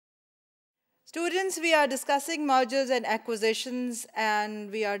Students, we are discussing mergers and acquisitions,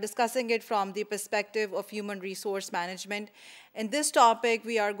 and we are discussing it from the perspective of human resource management. In this topic,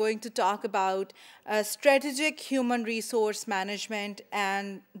 we are going to talk about strategic human resource management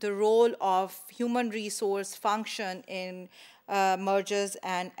and the role of human resource function in mergers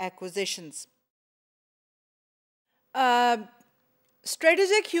and acquisitions. Uh,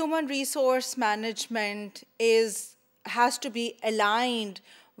 Strategic human resource management has to be aligned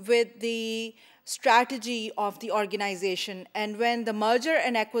with the strategy of the organization. And when the merger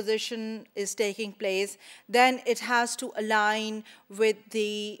and acquisition is taking place, then it has to align with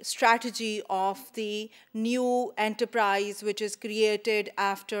the strategy of the new enterprise which is created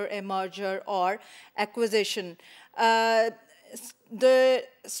after a merger or acquisition. The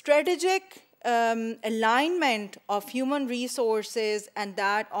strategic alignment of human resources and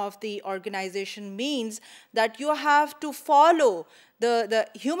that of the organization means that you have to follow the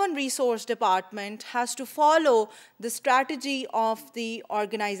human resource department has to follow the strategy of the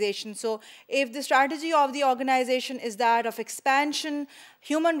organization. So if the strategy of the organization is that of expansion,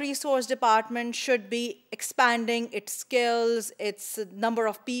 human resource department should be expanding its skills, its number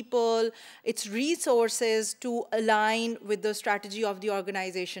of people, its resources to align with the strategy of the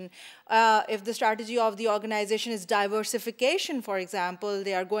organization. If the strategy of the organization is diversification, for example,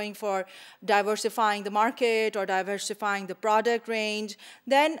 they are going for diversifying the market or diversifying the product range,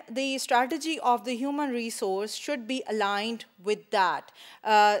 then the strategy of the human resource should be aligned with that.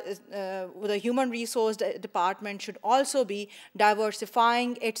 The human resource department should also be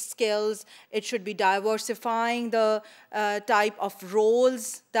diversifying its skills. It should be diversifying the type of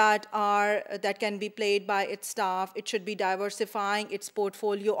roles that can be played by its staff. It should be diversifying its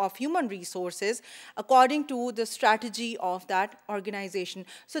portfolio of human resources according to the strategy of that organization.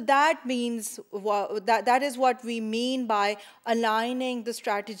 So that means that is what we mean by aligning the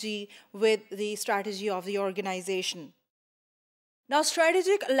strategy with the strategy of the organization. Now,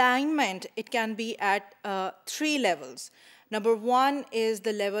 strategic alignment, it can be at 3 levels. Number 1 is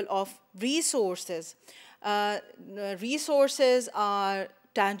the level of resources. Resources are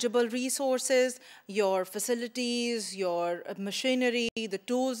tangible resources, your facilities, your machinery, the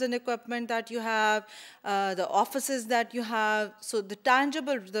tools and equipment that you have, the offices that you have. So the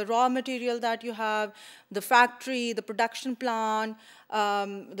tangible, the raw material that you have, the factory, the production plant,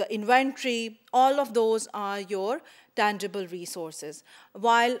 the inventory, all of those are your tangible resources.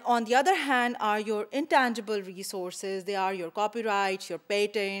 While on the other hand are your intangible resources. They are your copyrights, your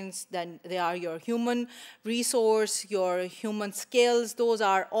patents, then they are your human resource, your human skills. Those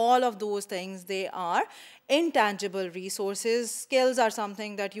are all of those things. They are intangible resources. Skills are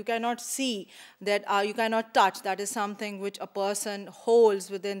something that you cannot see, that you cannot touch. That is something which a person holds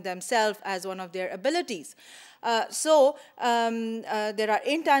within themselves as one of their abilities. There are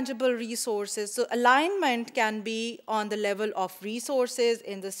intangible resources. So alignment can be on the level of resources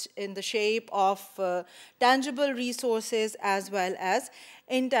in the shape of tangible resources as well as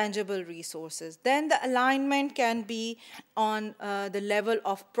intangible resources. Then the alignment can be on the level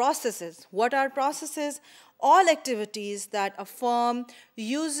of processes. What are processes? All activities that a firm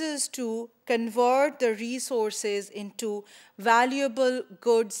uses to convert the resources into valuable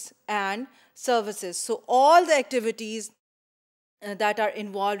goods and services. So all the activities that are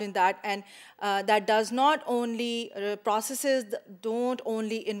involved in that, and that does not only processes don't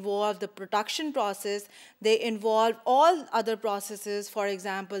only involve the production process, they involve all other processes, for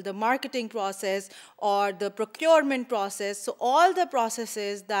example the marketing process or the procurement process. So all the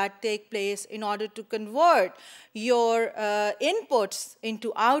processes that take place in order to convert your inputs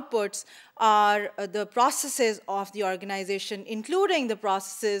into outputs are the processes of the organization, including the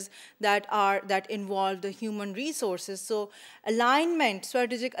processes that involve the human resources. So alignment,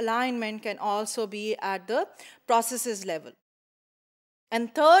 strategic alignment can also be at the processes level.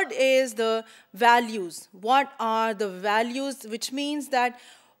 And third is the values. What are the values? Which means that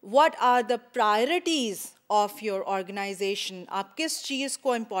what are the priorities of your organization? आप किस चीज़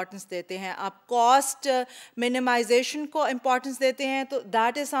को importance देते हैं? आप cost minimization को importance देते हैं? तो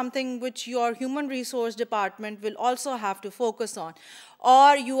that is something which your human resource department will also have to focus on.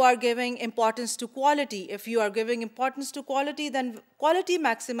 Or you are giving importance to quality. If you are giving importance to quality, then quality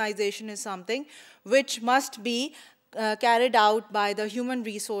maximization is something which must be carried out by the human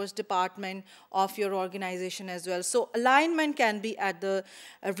resource department of your organization as well. So alignment can be at the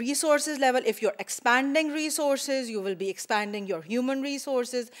resources level. If you're expanding resources, you will be expanding your human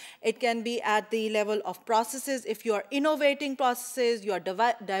resources. It can be at the level of processes. If you are innovating processes, you are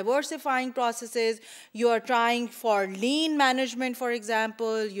diversifying processes, you are trying for lean management, for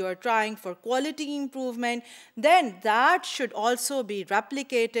example, you are trying for quality improvement, then that should also be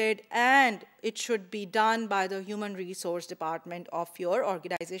replicated and it should be done by the human resource department of your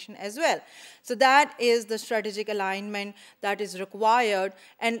organization as well. So that is the strategic alignment that is required,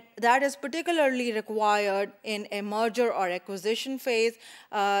 and that is particularly required in a merger or acquisition phase.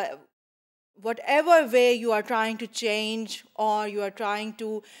 Whatever way you are trying to change or you are trying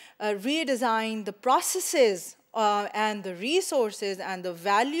to redesign the processes and the resources and the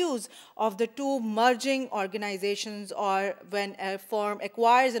values of the two merging organizations, or when a firm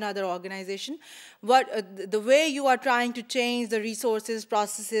acquires another organization, the way you are trying to change the resources,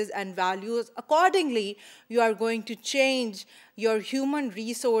 processes, and values, accordingly, you are going to change your human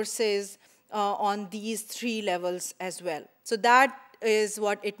resources on these three levels as well. So that is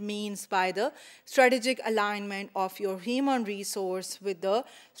what it means by the strategic alignment of your human resource with the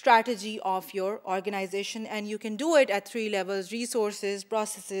strategy of your organization. And you can do it at three levels: resources,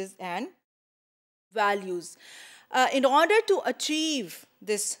 processes, and values. In order to achieve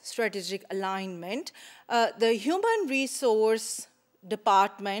this strategic alignment, the human resource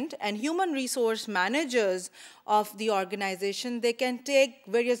department and human resource managers of the organization, they can take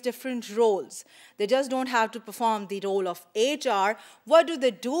various different roles. They just don't have to perform the role of HR. What do they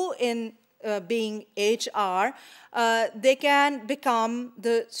do in being HR? They can become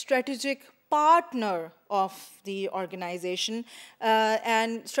the strategic partner of the organization.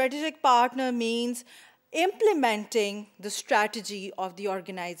 And strategic partner means implementing the strategy of the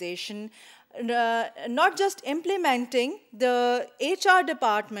organization. Not just implementing, the HR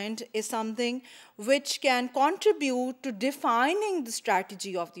department is something which can contribute to defining the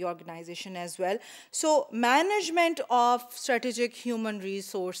strategy of the organization as well. So management of strategic human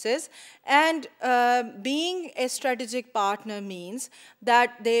resources and being a strategic partner means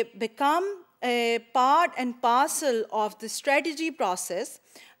that they become a part and parcel of the strategy process,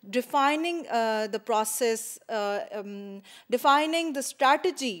 defining the process, defining the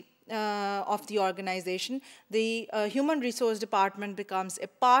strategy of the organization. The human resource department becomes a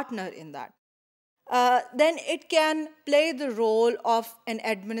partner in that. Then it can play the role of an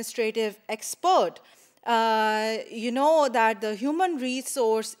administrative expert. You know that the human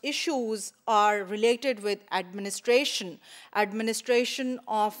resource issues are related with administration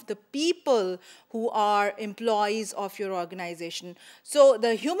of the people who are employees of your organization. So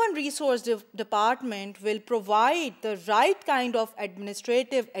the human resource department will provide the right kind of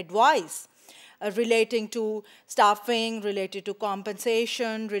administrative advice relating to staffing, related to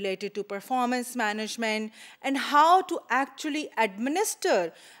compensation, related to performance management, and how to actually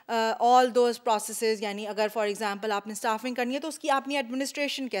administer all those processes. यानी अगर for example आपने staffing करनी है तो उसकी आपने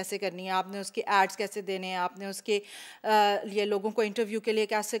administration कैसे करनी है, आपने उसके ads कैसे देने हैं, आपने उसके लिए लोगों को interview के लिए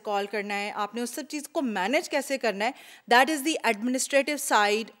कैसे call करना है, आपने उस सब चीज़ को manage कैसे करना है. That is the administrative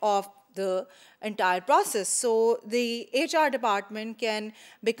side of the entire process. So the HR department can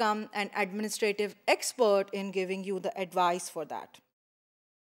become an administrative expert in giving you the advice for that.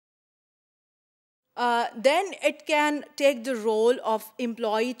 Then it can take the role of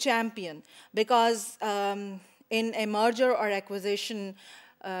employee champion, because in a merger or acquisition,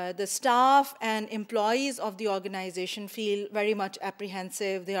 the staff and employees of the organization feel very much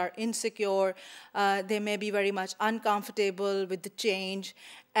apprehensive, they are insecure, they may be very much uncomfortable with the change,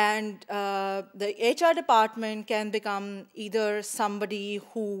 and the HR department can become either somebody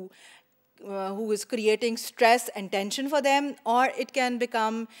who is creating stress and tension for them, or it can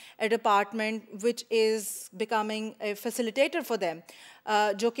become a department which is becoming a facilitator for them,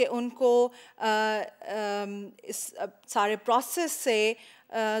 जो कि उनको इस सारे process से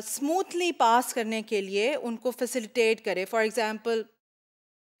smoothly pass करने के लिए उनको facilitate करे. For example,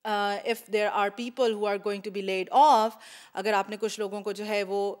 if there are people who are going to be laid off, अगर आपने कुछ लोगों को जो है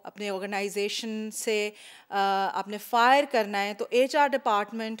वो अपने organization से आपने fire करना है, तो HR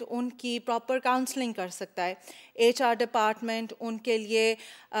department उनकी proper counseling कर सकता है. HR department उनके लिए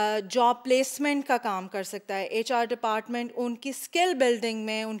job placement का काम कर सकता है. HR department उनकी skill building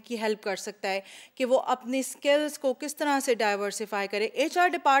में उनकी help कर सकता है कि वो अपनी skills को किस तरह से diversify करे. HR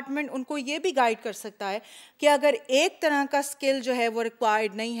department उनको ये भी guide कर सकता है कि अगर एक तरह का skill जो है वो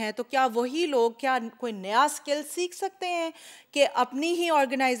required नहीं है, तो क्या वही लोग क्या कोई नया skill सीख सकते हैं कि अपनी ही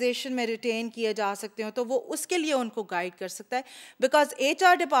organization में retain किए जा सकते हो, तो वो उसके लिए उनको guide कर सकता है. Because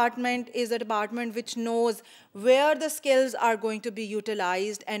HR department is a department which knows where the skills are going to be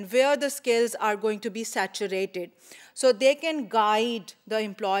utilized and where the skills are going to be saturated. So they can guide the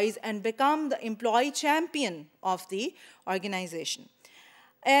employees and become the employee champion of the organization.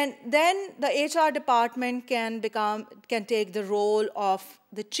 And then the HR department can take the role of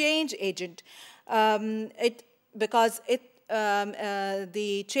the change agent, because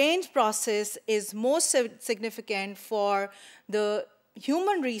the change process is most significant for the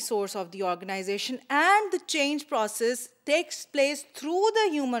human resource of the organization, and the change process takes place through the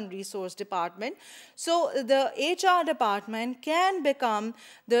human resource department. So the HR department can become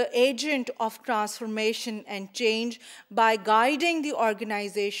the agent of transformation and change by guiding the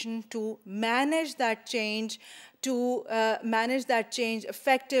organization to manage that change,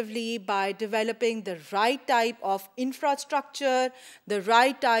 effectively by developing the right type of infrastructure, the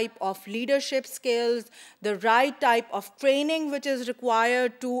right type of leadership skills, the right type of training which is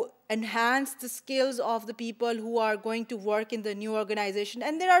required to enhance the skills of the people who are going to work in the new organization.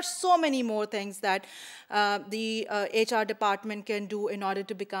 And there are so many more things that the HR department can do in order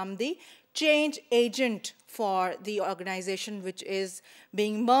to become the change agent for the organization which is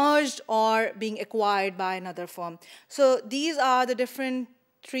being merged or being acquired by another firm. So these are the different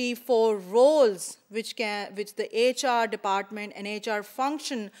 3-4 roles which the HR department and HR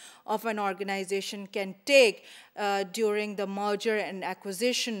function of an organization can take during the merger and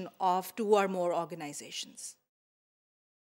acquisition of 2 or more organizations.